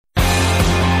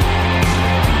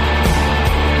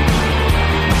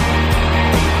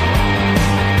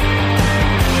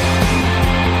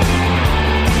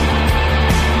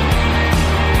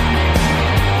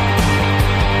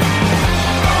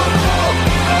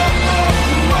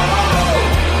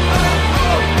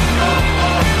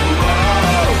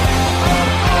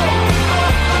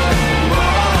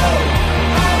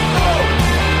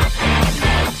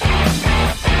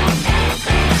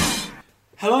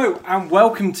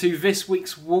welcome to this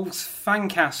week's Wolves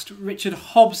Fancast. Richard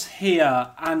Hobbs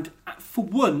here, and for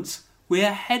once, we're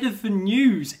ahead of the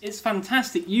news. It's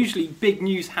fantastic. Usually big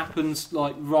news happens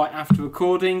like right after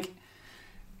recording.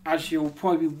 As you're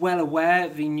probably well aware,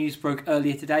 the news broke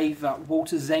earlier today that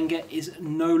Walter Zenga is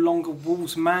no longer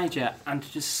Wolves manager. And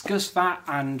to discuss that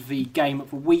and the game of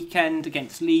the weekend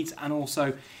against Leeds and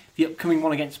also the upcoming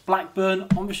one against Blackburn,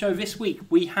 on the show this week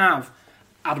we have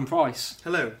Adam Price.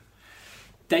 Hello.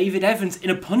 David Evans in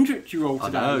a punditry role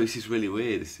today. I know, this is really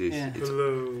weird. Yeah.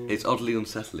 It's oddly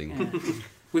unsettling.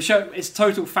 Yeah. It's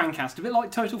total fancast, a bit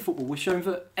like total football. We're showing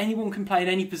that anyone can play in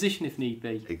any position if need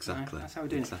be. Exactly. That's how we're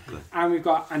doing it. And we've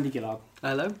got Andy Gillard.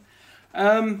 Hello.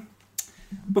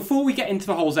 Before we get into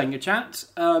the whole Zenga chat,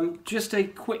 just a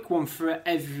quick one for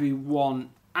everyone.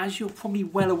 As you're probably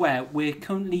well aware, we're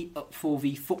currently up for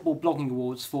the Football Blogging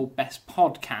Awards for Best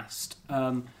Podcast.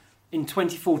 In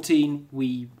 2014,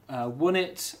 we won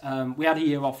it. We had a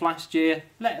year off last year.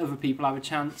 Let other people have a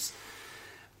chance.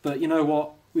 But you know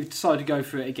what? We've decided to go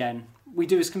for it again. We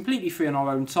do this completely free on our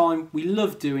own time. We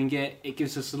love doing it. It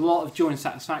gives us a lot of joy and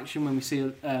satisfaction when we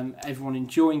see everyone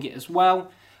enjoying it as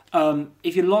well.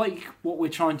 If you like what we're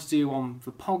trying to do on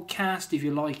the podcast, if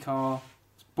you like our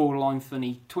borderline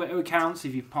funny Twitter accounts,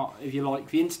 if you like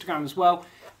the Instagram as well,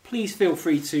 please feel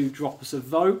free to drop us a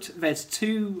vote. There's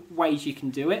two ways you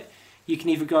can do it. You can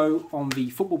either go on the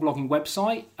football blogging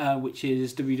website, which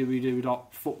is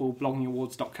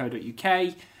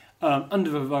www.footballbloggingawards.co.uk. Under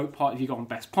the vote part, if you go on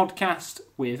Best Podcast,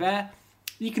 we're there.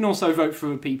 You can also vote for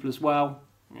other people as well.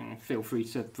 Feel free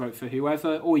to vote for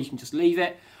whoever, or you can just leave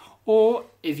it. Or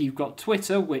if you've got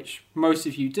Twitter, which most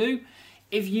of you do,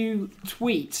 if you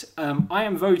tweet, I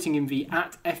am voting in the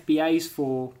 @FBAs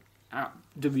for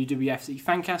WWFC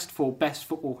Fancast for Best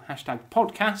Football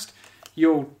 #podcast.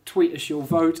 You'll tweet us your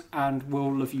vote and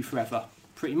we'll love you forever,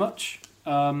 pretty much.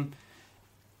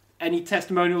 Any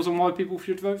testimonials on why people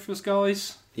should vote for us,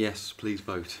 guys? Yes, please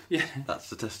vote. Yeah. That's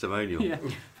the testimonial. Yeah.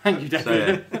 Thank you, David. So,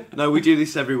 yeah. No, we do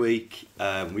this every week.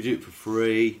 We do it for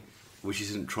free, which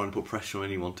isn't trying to put pressure on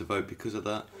anyone to vote because of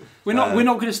that. We're not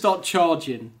going to start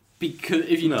charging because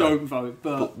if you don't vote.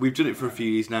 But we've done it for a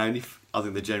few years now, and I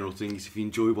think the general thing is if you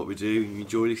enjoy what we do and you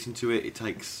enjoy listening to it, it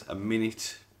takes a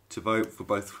minute to vote for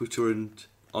both Twitter and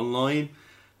online.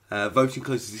 Voting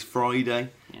closes this Friday,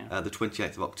 the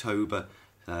 28th of October.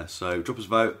 So drop us a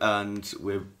vote, and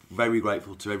we're very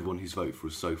grateful to everyone who's voted for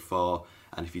us so far.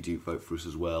 And if you do vote for us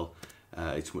as well,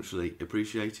 it's muchly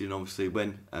appreciated. And obviously,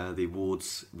 when the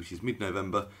awards, which is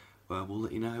mid-November, we'll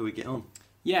let you know how we get on.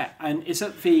 Yeah, and it's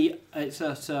at Old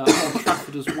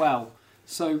Trafford as well.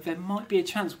 So there might be a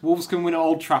chance Wolves can win at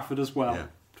Old Trafford as well. Yeah.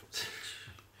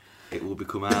 It will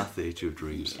become our theatre of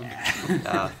dreams. Yeah.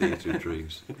 Our theatre of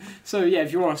dreams. So yeah,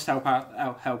 if you want us to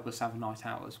help us have a night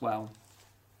out as well,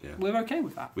 we're okay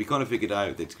with that. We kind of figured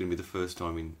out that it's going to be the first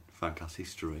time in Fancast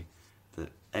history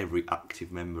that every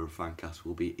active member of Fancast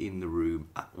will be in the room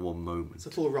at one moment. It's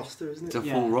a full roster, isn't it? It's a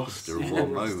full roster at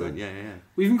one moment. Yeah.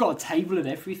 We've even got a table and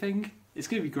everything. It's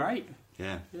going to be great.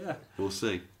 Yeah. We'll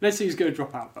see. Let's see who's going to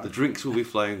drop out, though. The drinks will be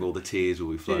flowing or the tears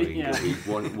will be flowing. Yeah. It'll be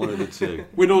one of the two.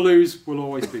 Win or lose, we'll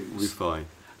always lose. We'll be fine.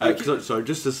 Sorry,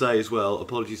 just to say as well,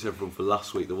 apologies to everyone for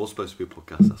last week. There was supposed to be a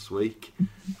podcast last week.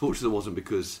 Fortunately, there wasn't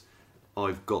because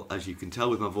I've got, as you can tell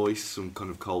with my voice, some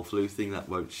kind of cold flu thing that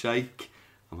won't shake.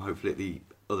 I'm hopefully at the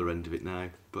other end of it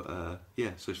now. But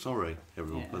so sorry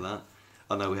everyone for that.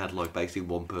 I know we had basically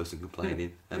one person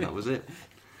complaining and that was it.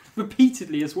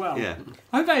 Repeatedly as well. Yeah.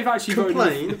 I hope they've actually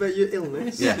complained about your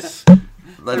illness. Yes.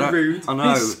 They're rude. I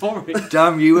know. Sorry.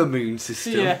 Damn you, immune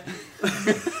system. Yeah.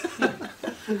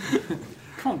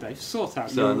 Come on, Dave, sort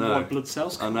out your white blood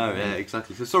cells. I know, yeah,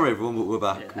 exactly. So sorry everyone, but we're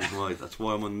back. Yeah. That's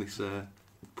why I'm on this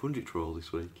pundit roll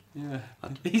this week. Yeah.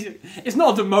 It's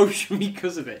not a demotion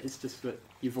because of it, it's just that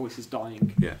your voice is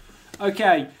dying. Yeah.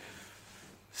 Okay.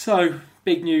 So,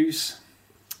 big news.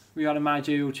 We had a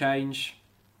managerial change.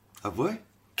 Have we?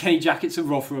 Kenny Jackett's at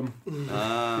Rotherham.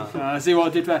 See what I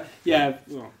did there? Yeah,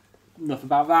 well, enough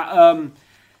about that.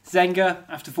 Zenga,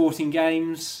 after 14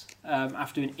 games,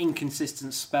 after an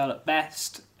inconsistent spell at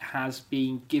best, has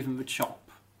been given the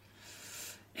chop.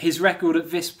 His record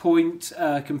at this point,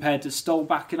 compared to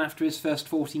Stolbakken after his first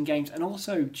 14 games, and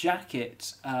also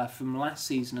Jackett from last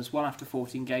season as well after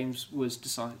 14 games, was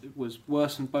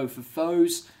worse than both of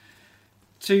those.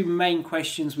 Two main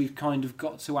questions we've kind of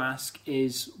got to ask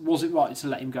is, was it right to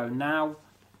let him go now?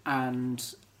 And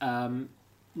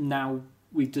now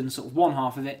we've done sort of one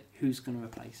half of it, who's going to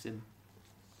replace him?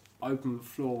 open the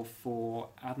floor for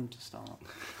Adam to start.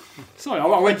 Sorry,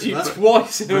 I went to you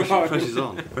twice in a row. Pressure's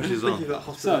on. Pressure's Thank you on.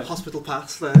 for that So- hospital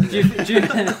pass there. Do you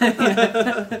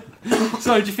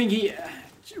think he...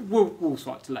 Wolves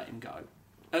like to let him go?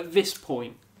 At this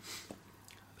point,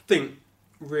 I think,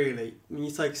 really, when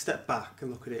you take a step back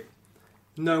and look at it,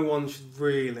 no one should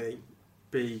really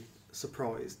be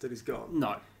surprised that he's gone.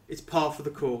 no. It's par for the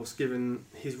course, given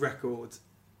his record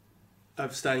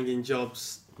of staying in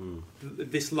jobs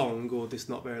this long or this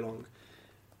not very long.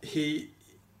 We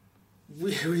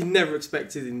never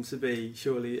expected him to be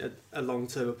surely a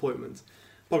long-term appointment.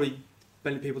 Probably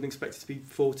many people didn't expect it to be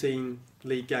 14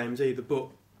 league games either. But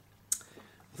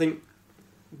I think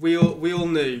we all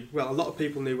knew. Well, a lot of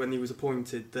people knew when he was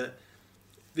appointed that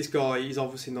this guy is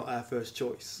obviously not our first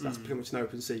choice. That's pretty much an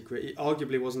open secret. He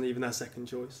arguably wasn't even our second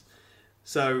choice.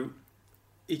 So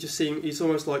it's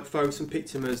almost like Fosun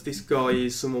picked him as this guy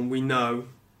is someone we know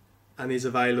and is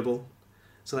available.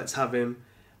 So let's have him.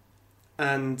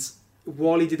 And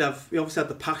while he obviously had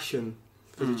the passion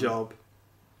for the job,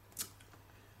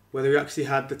 whether he actually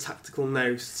had the tactical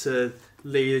nous to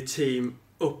lead a team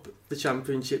up the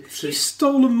championship. You've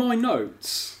stolen my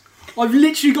notes. I've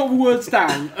literally got the words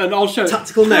down, and I'll show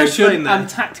Tactical it. nous, Passion saying that. and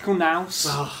tactical nous.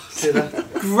 Oh, see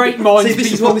that? Great minds. See,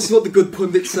 this is what the good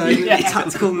pundits say. Yeah.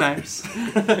 Tactical nous.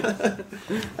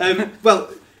 Well,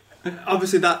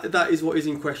 obviously that is what is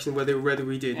in question, whether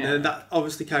we did. Yeah. And that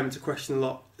obviously came into question a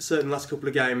lot. Certain last couple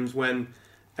of games when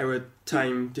our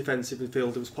tame defensive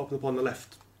midfielder was popping up on the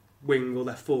left wing or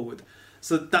left forward.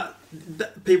 So that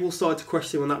people started to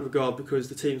question on that regard because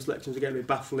the team selections were getting a bit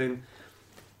baffling.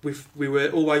 We were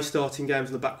always starting games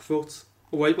on the back foot.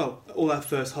 Well, all our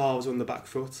first halves were on the back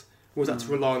foot. Was that to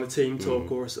rely on the team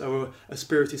talk or a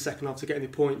spirited second half to get any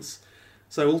points?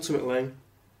 So ultimately,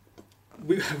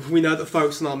 we know that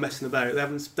Fosun aren't messing about. They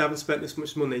haven't spent this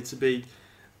much money to be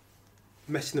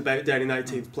messing about down in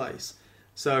 18th place.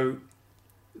 So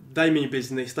they mean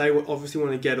business. They obviously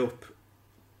want to get up,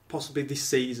 possibly this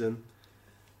season,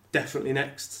 definitely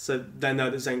next. So they know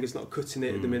that Zenga's not cutting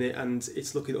it at the minute, and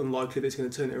it's looking unlikely that it's going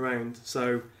to turn it around.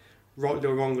 So, rightly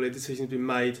or wrongly, the decision's been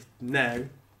made now.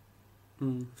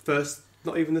 First,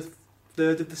 not even the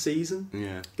third of the season.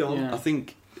 Yeah. Gone. Yeah. I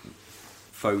think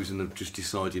Fosun have just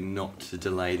decided not to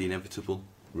delay the inevitable,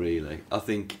 really. I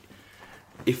think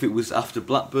if it was after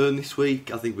Blackburn this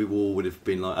week, I think we all would have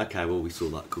been like, okay, well, we saw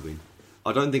that coming.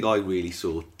 I don't think I really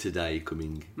saw today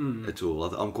coming at all.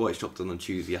 I'm quite shocked on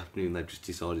Tuesday afternoon they've just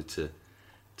decided to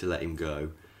let him go.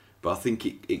 But I think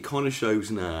it kind of shows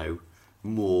now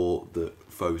more that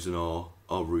Fosun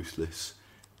are ruthless.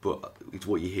 But it's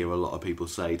what you hear a lot of people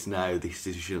say. It's now this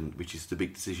decision, which is the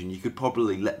big decision. You could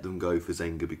probably let them go for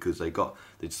Zenga because they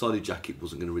decided Jackett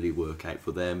wasn't going to really work out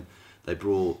for them. They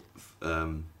brought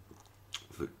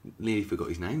nearly forgot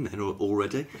his name then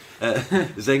already.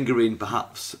 Zenga in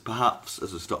perhaps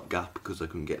as a stopgap because they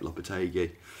couldn't get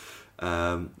Lopetegui.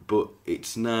 But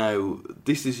it's now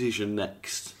this decision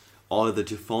next either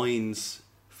defines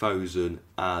Fosun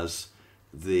as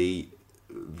the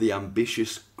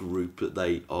ambitious group that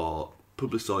they are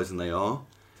publicising they are,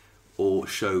 or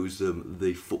shows them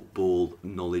the football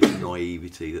knowledge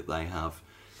naivety that they have.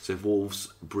 So if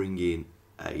Wolves bring in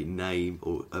a name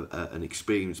or an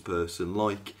experienced person,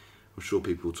 like I'm sure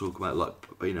people will talk about, like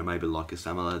maybe like a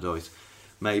Sam Allardyce,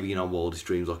 maybe in our wildest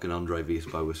dreams like an Andre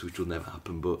Villas-Boas, which will never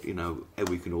happen, but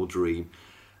we can all dream.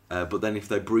 But then if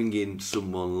they bring in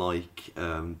someone like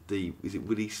is it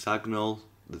Willie Sagnol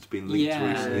that's been linked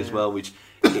recently as well, which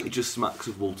it just smacks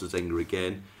of Walter Zenga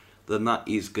again, then that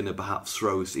is going to perhaps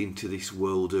throw us into this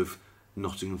world of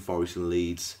Nottingham Forest and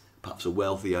Leeds, perhaps a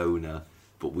wealthy owner,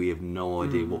 but we have no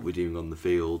idea what we're doing on the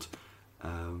field.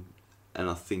 And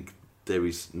I think there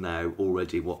is now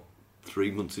already,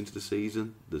 3 months into the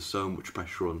season, there's so much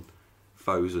pressure on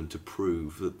Fosun to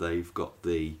prove that they've got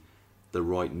the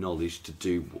right knowledge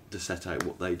to set out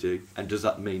what they do. And does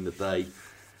that mean that they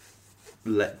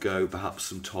let go perhaps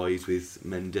some ties with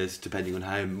Mendes, depending on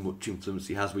how much influence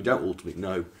he has? We don't ultimately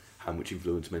know how much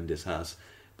influence Mendes has,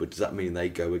 but does that mean they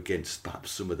go against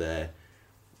perhaps some of their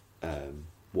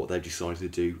what they decided to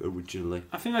do originally?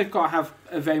 I think they've got to have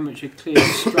very much a clear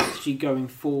strategy going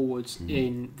forwards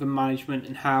in the management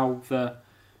and how the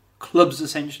club's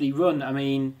essentially run. I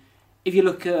mean, if you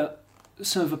look at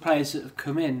some of the players that have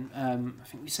come in, I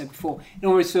think we said before, it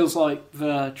always feels like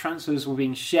the transfers were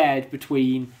being shared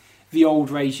between the old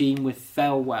regime with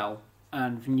Thelwell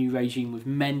and the new regime with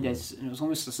Mendes, and it was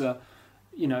almost as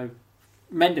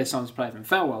Mendes signs a player and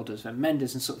Thelwell does, then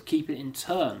Mendes, and sort of keep it in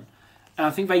turn. And I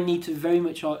think they need to very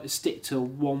much stick to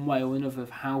one way or another of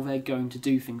how they're going to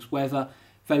do things, whether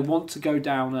They want to go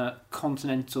down a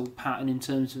continental pattern in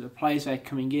terms of the players they're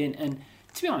coming in. And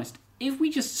to be honest, if we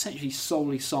just essentially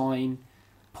solely sign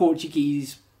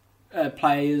Portuguese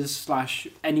players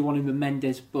 / anyone in the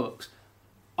Mendes books,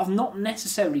 I've not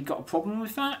necessarily got a problem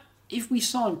with that. If we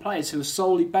sign players who are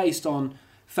solely based on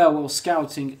farewell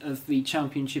scouting of the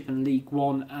Championship and League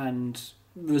One and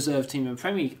reserve team and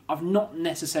Premier League, I've not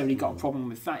necessarily got a problem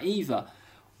with that either.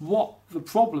 What the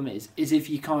problem is if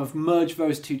you kind of merge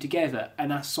those two together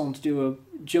and ask someone to do a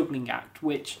juggling act,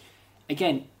 which,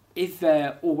 again, if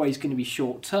they're always going to be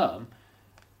short term,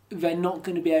 they're not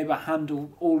going to be able to handle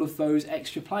all of those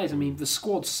extra players. I mean, the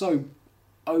squad's so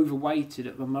overweighted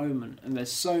at the moment, and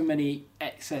there's so many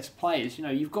excess players. You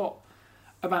know, you've got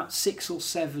about 6 or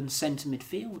 7 centre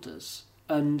midfielders,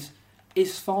 and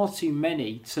it's far too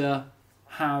many to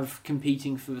have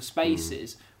competing for the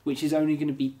spaces, which is only going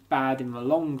to be bad in the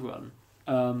long run.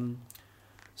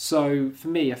 So for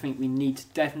me, I think we need to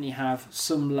definitely have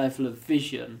some level of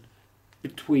vision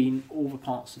between all the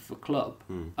parts of the club.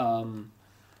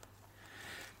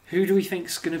 Who do we think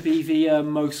is going to be the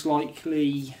most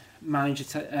likely manager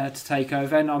to take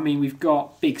over? And I mean, we've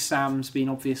got Big Sam's been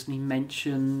obviously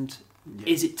mentioned.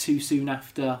 Yeah. Is it too soon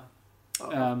after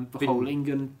the whole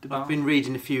England debacle? I've been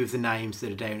reading a few of the names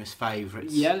that are down as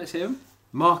favourites. Yeah, let's hear them.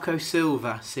 Marco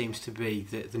Silva seems to be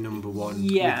the number one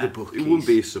with the bookies. It wouldn't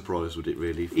be a surprise, would it,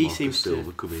 really, for he Marco seems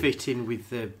Silva to fit in with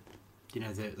the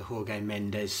Jorge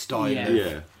Mendes style.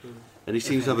 Yeah. And he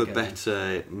seems to have a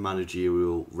better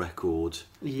managerial record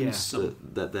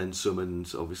than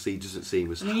Summons. Obviously, he doesn't seem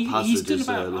as haphazard as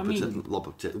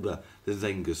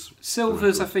Zenga's.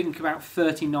 Silva's, I think, about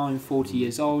 39, 40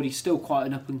 years old. He's still quite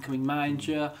an up-and-coming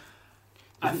manager.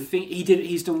 I think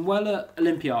he's done well at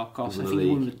Olympiacos. I think he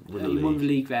won the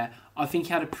league there. I think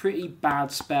he had a pretty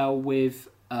bad spell with...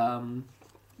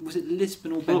 was it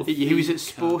Lisbon or Benfica? He was at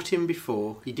Sporting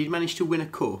before. He did manage to win a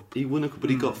cup. He won a cup, but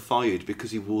he got fired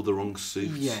because he wore the wrong suit.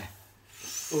 Yeah.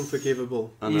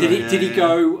 Unforgivable. Did he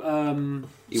go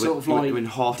he went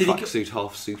half tracksuit,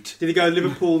 half suit? Did he go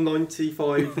Liverpool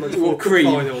 95, 94 cream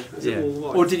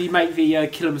final? Or did he make the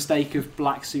killer mistake of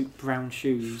black suit, brown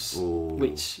shoes? Oh.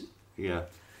 Which... Yeah.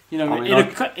 You know,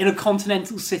 in a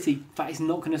continental city, that is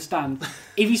not going to stand.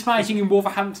 If he's managing in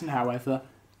Wolverhampton, however,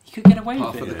 he could get away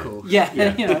with it. Half of the course.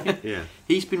 Yeah. You know. Yeah.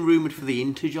 He's been rumoured for the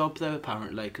Inter job, though,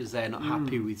 apparently, because they're not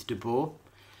happy with De Boer.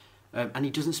 And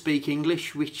he doesn't speak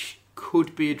English, which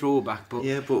could be a drawback. But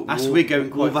as we're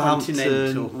going quite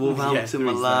continental... Wolverhampton,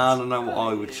 Milan, I know what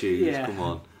I would choose. Yeah. Come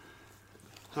on.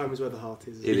 Home is where the heart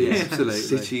is. It is. Absolutely.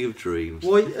 City of dreams.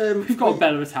 We've got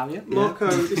Bella Italia.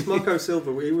 Marco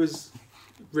Silva, he was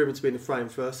rumoured to be in the frame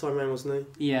first time around, wasn't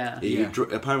he? Yeah. He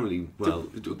apparently,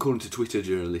 according to Twitter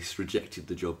journalists, rejected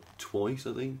the job twice,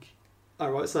 I think. Oh,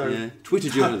 right, so... Yeah. Twitter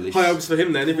journalists. High hopes for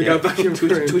him then, if we go back in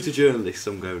Twitter journalists,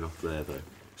 I'm going off there, though.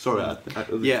 Sorry.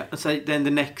 I'd say then the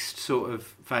next sort of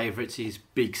favourites is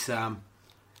Big Sam.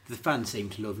 The fans seem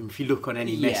to love him. If you look on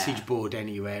any message board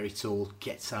anywhere, it's all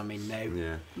get Sam in now.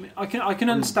 Yeah. I can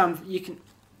understand. You can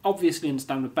obviously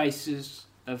understand the basis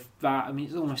of that. I mean,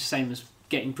 it's almost the same as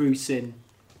getting Bruce in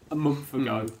a month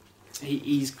ago.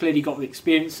 He's clearly got the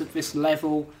experience at this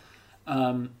level.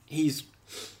 He's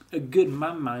a good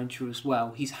man manager as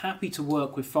well. He's happy to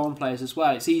work with foreign players as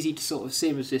well. It's easy to sort of see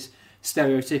him as this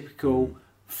stereotypical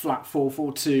flat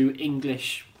 4-4-2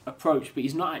 English approach, but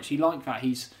he's not actually like that.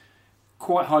 He's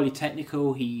quite highly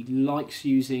technical. He likes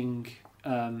using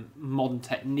modern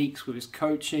techniques with his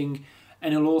coaching,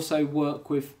 and he'll also work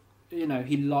with,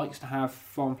 he likes to have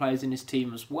foreign players in his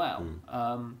team as well.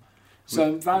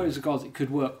 So that is a guy that could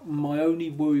work. My only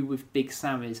worry with Big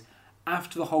Sam is,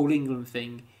 after the whole England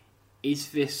thing, is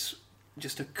this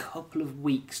just a couple of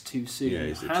weeks too soon?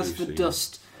 Yeah, Has the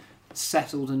dust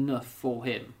settled enough for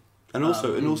him? And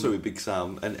also with Big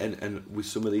Sam, and with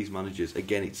some of these managers,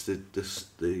 again, it's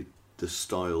the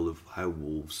style of how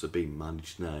Wolves are being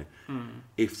managed now.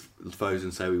 If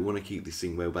Fosun say we want to keep this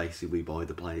thing where basically we buy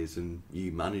the players and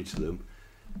you manage them,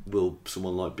 will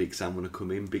someone like Big Sam want to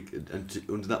come in?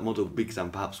 Under that model, Big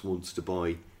Sam perhaps wants to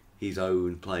buy his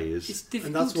own players. It's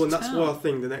difficult and that's why I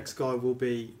think the next guy will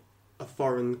be a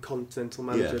foreign continental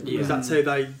manager, because that's how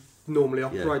they normally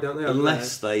operate, don't they?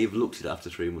 Unless they've looked at it after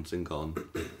 3 months and gone,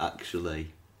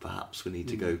 actually, perhaps we need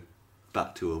to go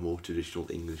back to a more traditional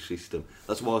English system.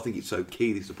 That's why I think it's so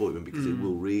key, this appointment, because it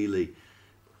will really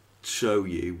show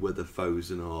you whether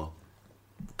Fosun are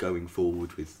going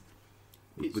forward with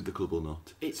the club or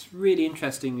not. It's really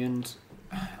interesting, and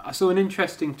I saw an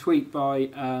interesting tweet by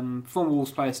former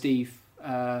Wolves player Steve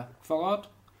Froggatt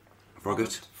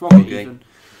even.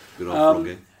 Good old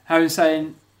Froggy. How he's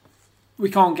saying we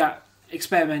can't get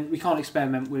experiment. We can't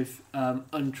experiment with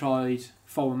untried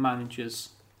foreign managers.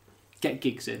 Get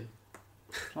Giggs in.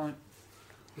 Right.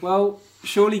 Well,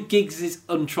 surely Giggs is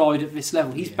untried at this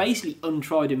level. He's basically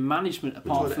untried in management,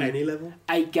 apart from any level.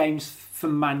 8 games for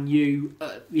Man U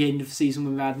at the end of the season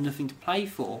when we had nothing to play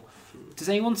for. Does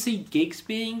anyone see Giggs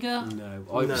being a... No,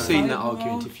 I've seen that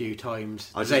argument a few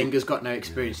times. Zenga's got no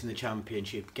experience in the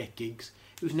Championship. Get Giggs,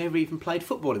 who's never even played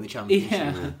football in the Championship.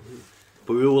 Yeah.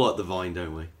 But we all like the Vine,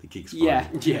 don't we? The Giggs Vine.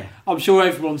 Yeah. I'm sure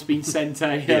everyone's been sent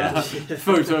a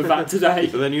photo of that today. Are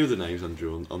there any other names,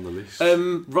 Andrew, on the list?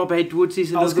 Rob Edwards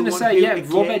is another one. I was going to say,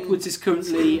 Rob Edwards is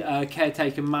currently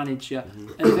caretaker manager. And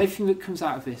with everything that comes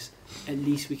out of this, at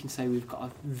least we can say we've got a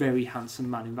very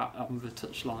handsome man in that on the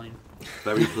touchline.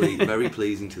 Very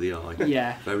pleasing to the eye.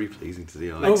 Yeah. Very pleasing to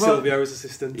the eye. Like Silvio's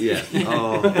assistant. Yeah.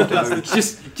 Oh,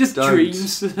 just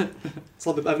dreams. It's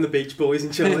like having the Beach Boys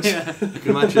in charge. Yeah. You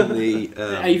can imagine the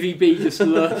AVB just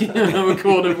lurking on the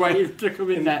corner waiting to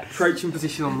come in there. Crouching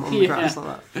position on the grass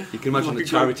like that. You can imagine the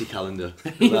charity calendar.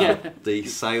 The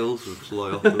sales would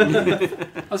fly off.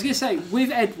 I was going to say,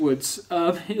 with Edwards,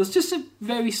 it was just a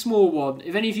very small one.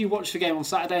 If any of you watched the game on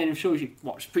Saturday, and I'm sure you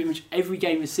watched pretty much every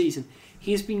game this season,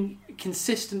 he has been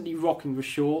consistently rocking the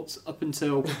shorts up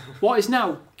until what is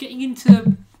now getting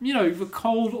into, the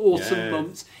cold autumn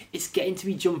months. It's getting to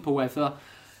be jumper weather.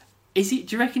 Do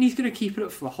you reckon he's going to keep it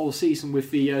up for a whole season with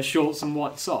the shorts and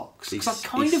white socks? Because I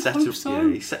kind of hope so.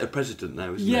 Yeah, he's set a precedent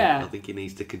now, isn't he? I think he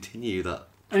needs to continue that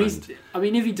trend.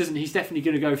 If he doesn't, he's definitely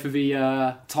going to go for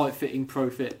the tight-fitting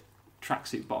Pro-Fit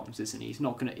tracksuit bottoms, isn't he? He's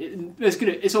not going to...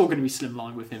 It's all going to be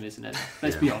slimline with him, isn't it?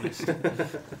 Let's be honest.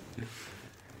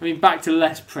 Back to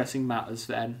less pressing matters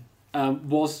then.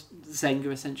 Was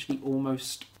Zenga essentially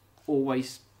almost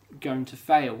always going to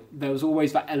fail? There was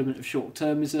always that element of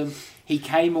short-termism. He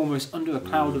came almost under a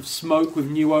cloud of smoke with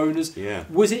new owners. Yeah.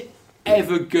 Was it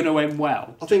ever going to end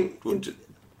well? I think...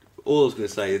 All I was going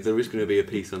to say is there is going to be a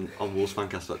piece on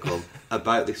WolvesFancast.com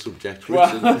about this subject,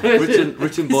 written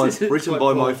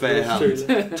by my fair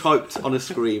hand, typed on a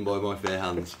screen by my fair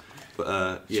hands.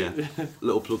 But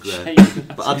little plug there.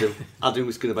 But Adam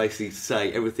was going to basically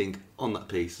say everything on that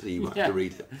piece, so you have to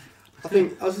read it. I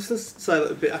think I was just going to say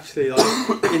that a bit actually,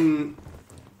 like in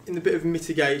the bit of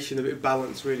mitigation, a bit of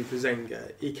balance really for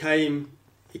Zenga. He came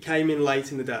in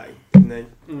late in the day, didn't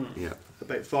he? Yeah.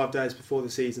 About 5 days before the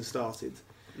season started,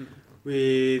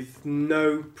 with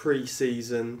no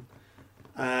pre-season,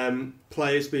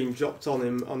 players being dropped on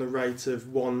him on a rate of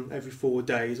 1 every 4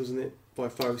 days, wasn't it? By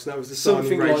folks, and that was the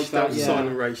signing ratio. Like that was the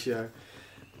signing ratio.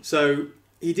 So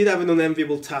he did have an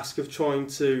unenviable task of trying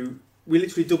to. We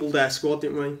literally doubled our squad,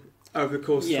 didn't we? Over the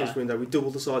course of the first window, we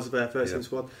doubled the size of our first team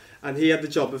squad, and he had the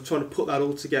job of trying to put that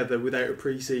all together without a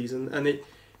pre-season. And it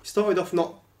started off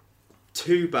not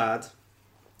too bad,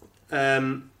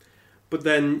 but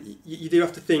then you do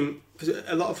have to think, because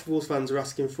a lot of Wolves fans are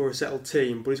asking for a settled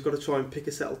team, but he's got to try and pick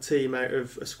a settled team out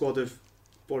of a squad of,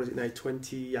 what is it now,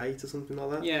 28 or something like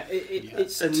that? Yeah,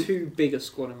 it's too big a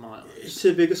squad in my eyes. It's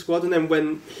too big a squad, and then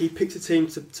when he picks a team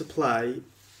to play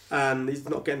and he's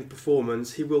not getting the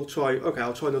performance, he will try,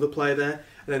 I'll try another player there.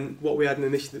 And then what we had in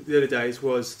the early days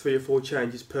was 3 or 4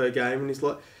 changes per game, and he's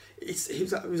like, it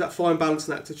was that fine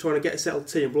balancing act of trying to get a settled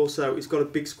team, but also he's got a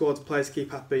big squad, players to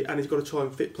keep happy, and he's got to try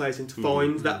and fit players in to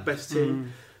find that best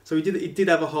team. So he did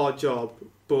have a hard job,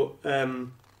 but I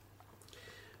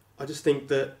just think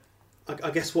that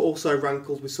I guess what also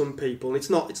rankled with some people, and it's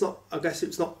not I guess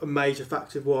it's not a major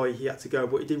factor of why he had to go,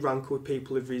 but it did rankle with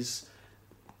people of his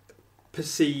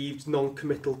perceived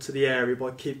non-committal to the area by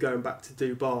keep going back to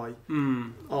Dubai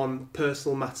on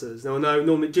personal matters. Now I know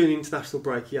normally during the international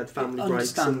break he had family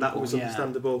breaks, and that was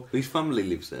understandable. His family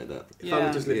lives there,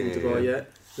 Family does live in Dubai, And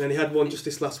then he had one just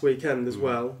this last weekend as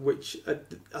well, which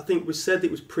I think was said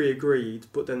it was pre-agreed,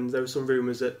 but then there were some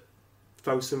rumours that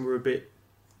Fosun were a bit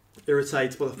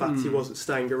irritated by the fact he wasn't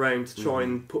staying around to try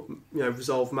and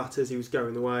resolve matters. He was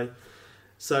going away,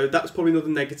 so that was probably another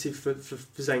negative for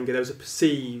Zenga. There was a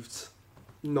perceived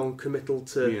non-committal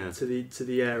to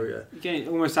the area. Again, it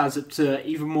almost adds up to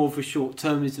even more of a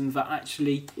short-termism that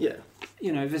actually,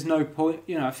 there's no point.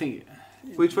 I think.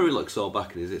 Well, it's very like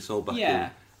Solbakken, is it? Solbakken. Yeah.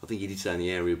 I think he did stay in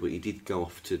the area, but he did go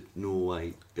off to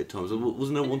Norway at times.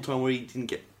 Wasn't there one time where he didn't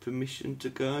get permission to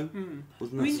go?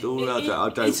 Wasn't that story? I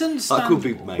don't. It's understandable. That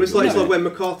could be made. Well, it's like when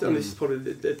McCarthy, and this is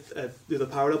probably the other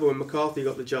parallel, but when McCarthy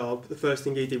got the job, the first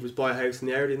thing he did was buy a house in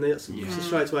the area, didn't he? So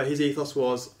straight away, his ethos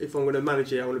was, if I'm going to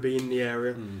manage it, I want to be in the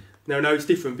area. Now, it's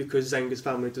different because Zenga's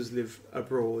family does live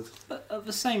abroad. But at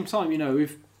the same time,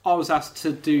 if I was asked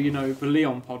to do, the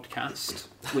Leon podcast,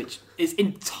 which is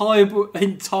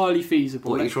entirely feasible.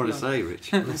 What are you trying to say,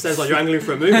 Rich? It sounds like you're angling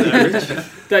for a move there, Rich.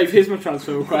 Dave, here's my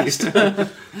transfer request.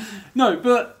 No,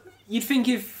 but you'd think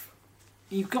if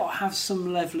you've got to have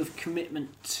some level of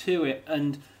commitment to it,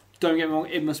 and don't get me wrong,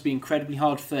 it must be incredibly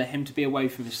hard for him to be away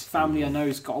from his family. I know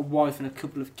he's got a wife and a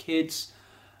couple of kids,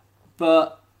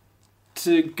 but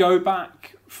to go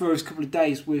back for those couple of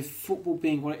days with football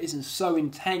being what it is and so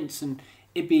intense and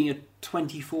it being a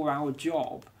 24-hour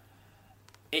job,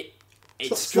 it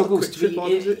struggles to be...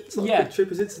 It's not a quick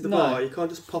trip, is it, to Dubai? No. You can't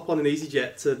just pop on an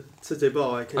EasyJet to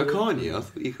Dubai, can you? Can't you? I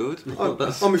thought you could.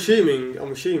 I'm assuming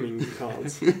you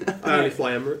can't. I only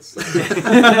fly Emirates.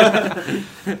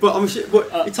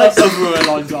 But it takes... Other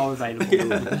airlines are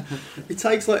available. It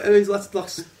takes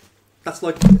that's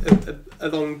like a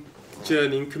long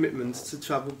journey and commitment to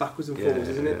travel backwards and forwards,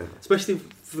 isn't it? Especially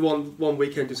for the one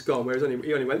weekend just gone, where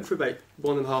he only went for about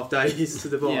 1.5 days to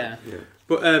Dubai. Yeah.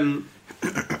 But and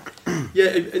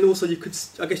also you could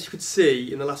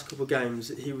see in the last couple of games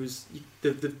that he was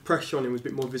the pressure on him was a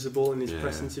bit more visible in his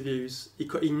press interviews.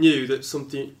 He knew that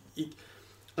something.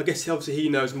 I guess obviously he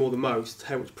knows more than most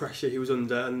how much pressure he was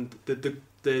under and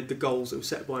the goals that were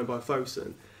set by him by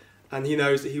Fosun, and he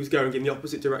knows that he was going in the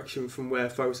opposite direction from where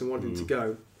Fosun wanted him to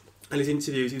go. And his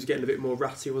interviews, he was getting a bit more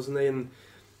ratty, wasn't he? And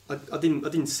I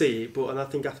didn't see it, but I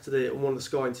think after one of the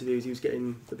Sky interviews, he was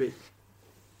getting a bit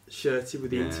shirty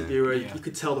with the interviewer. You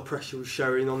could tell the pressure was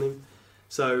showing on him.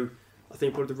 So I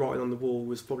think probably the writing on the wall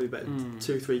was probably about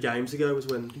 2-3 games ago was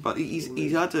when. But he's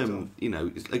had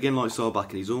again like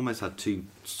Sarbacken, he's almost had 2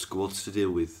 squads to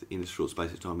deal with in a short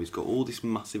space of time. He's got all this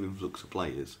massive influx of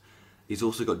players. He's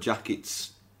also got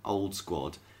Jackett's old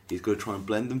squad. He's got to try and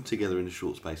blend them together in a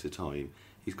short space of time.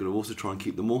 He's got to also try and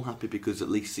keep them all happy because at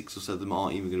least 6 or 7 of them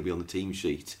aren't even going to be on the team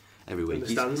sheet every week.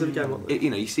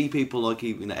 You see people like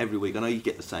every week. I know you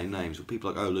get the same names, but people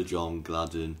like Ola John,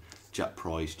 Gladden, Jack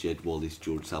Price, Jed Wallace,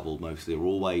 George Saville, mostly are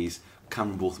always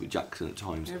Cameron Borthwick Jackson at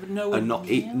times, and not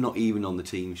even on the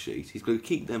team sheet. He's got to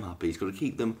keep them happy. He's got to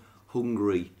keep them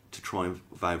hungry to try and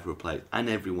vie for a place, and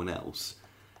everyone else.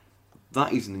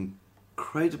 That is an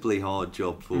incredibly hard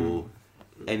job for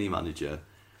any manager.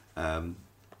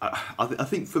 I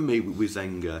think for me with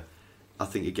Zenga, I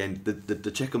think again the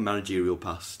check on managerial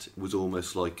past was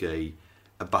almost like a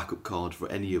backup card for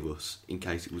any of us in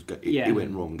case it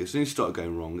went wrong. As soon as it started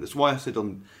going wrong, that's why I said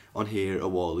on here a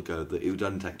while ago that it would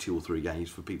only take 2 or 3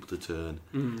 games for people to turn,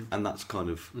 and that's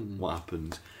kind of what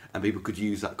happened. And people could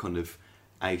use that kind of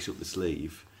ace up the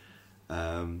sleeve.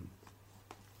 To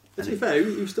be fair,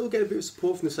 he was still getting a bit of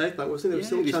support from the safe back, wasn't he?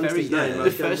 There was still chances there.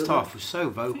 The first half was so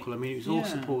vocal. I mean, it was all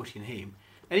supporting him.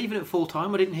 And even at full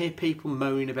time, I didn't hear people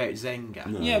moaning about Zenga.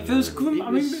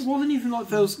 It wasn't even like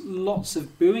there was lots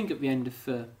of booing at the end of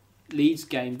the Leeds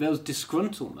game. There was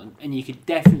disgruntlement, and you could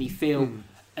definitely feel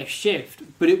a shift.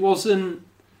 But it wasn't,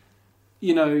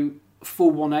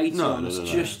 full 180 on us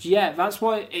just yet. That's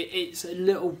why it's a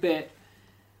little bit...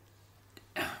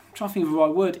 I'm trying to think of the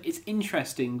right word. It's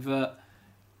interesting that,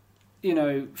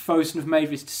 Fosun have made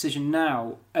this decision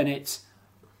now, and it's...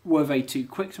 Were they too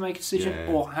quick to make a decision,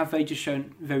 or have they just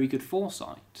shown very good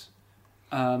foresight?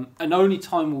 And only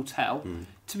time will tell.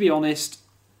 To be honest,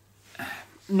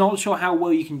 not sure how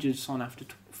well you can judge someone after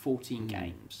 14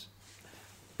 games.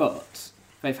 But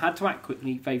they've had to act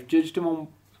quickly. They've judged them on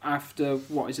after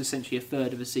what is essentially a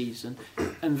third of a season,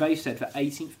 and they said that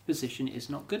 18th position is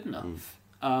not good enough,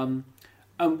 and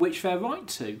which they're right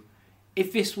to.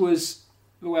 If this was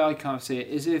the way I kind of see it,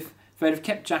 is if they'd have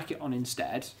kept Jackett on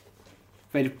instead.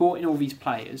 They'd have brought in all these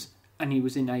players and he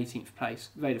was in 18th place.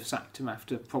 They'd have sacked him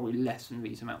after probably less than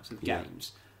these amounts of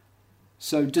games.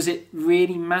 So does it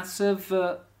really matter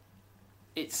that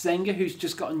it's Zenga who's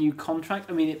just got a new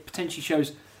contract? I mean, it potentially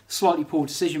shows slightly poor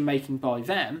decision-making by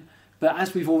them, but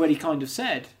as we've already kind of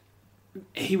said,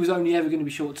 he was only ever going to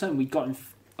be short-term. We got him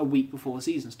a week before the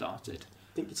season started.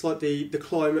 I think it's like the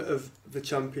climate of the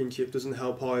Championship doesn't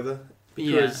help either,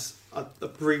 because I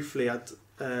briefly had...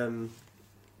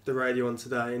 the radio on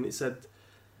today, and it said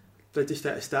they just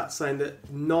had a stat saying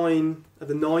that 9 of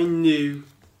the 9 new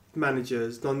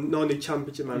managers, 9 new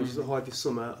Championship managers that hired this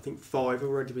summer, I think 5 have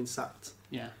already been sacked.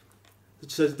 Yeah.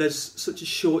 So there's such a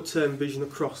short-term vision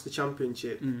across the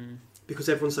Championship because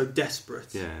everyone's so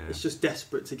desperate. Yeah. It's just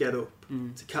desperate to get up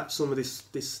to catch some of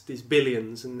these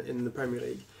billions in the Premier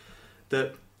League.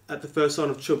 That at the first sign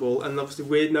of trouble, and obviously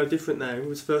we're no different now. It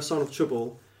was first sign of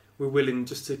trouble. We're willing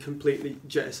just to completely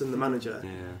jettison the manager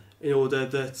in order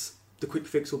that the quick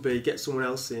fix will be get someone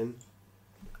else in,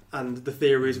 and the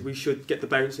theory is we should get the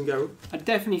bounce and go. I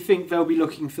definitely think they'll be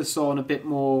looking for someone a bit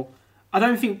more I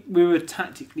don't think we were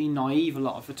tactically naive a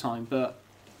lot of the time, but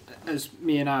as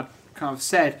me and Ad kind of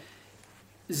said,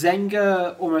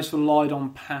 Zenga almost relied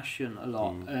on passion a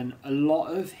lot, and a lot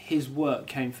of his work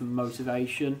came from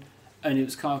motivation, and it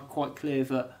was kind of quite clear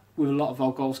that with a lot of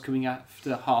our goals coming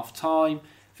after half-time,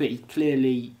 that he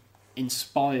clearly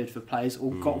inspired the players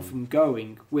or got them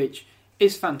going, which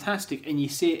is fantastic, and you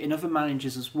see it in other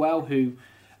managers as well who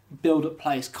build up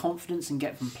players' confidence and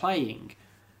get them playing.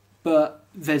 But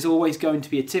there's always going to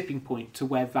be a tipping point to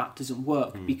where that doesn't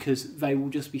work because they will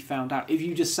just be found out. If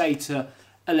you just say to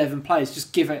 11 players,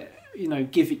 just give it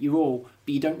your all,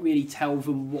 but you don't really tell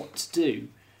them what to do,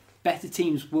 better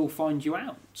teams will find you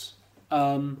out.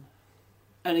 And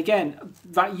again,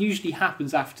 that usually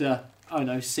happens after,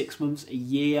 6 months, a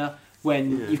year,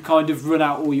 when you've kind of run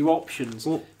out all your options.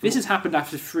 This has happened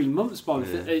after 3 months,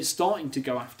 it's starting to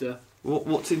go after.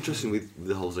 What's interesting with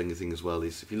the whole Zenga thing as well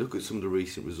is if you look at some of the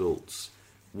recent results,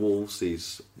 Wolves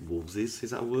is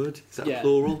that a word? Is that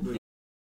plural?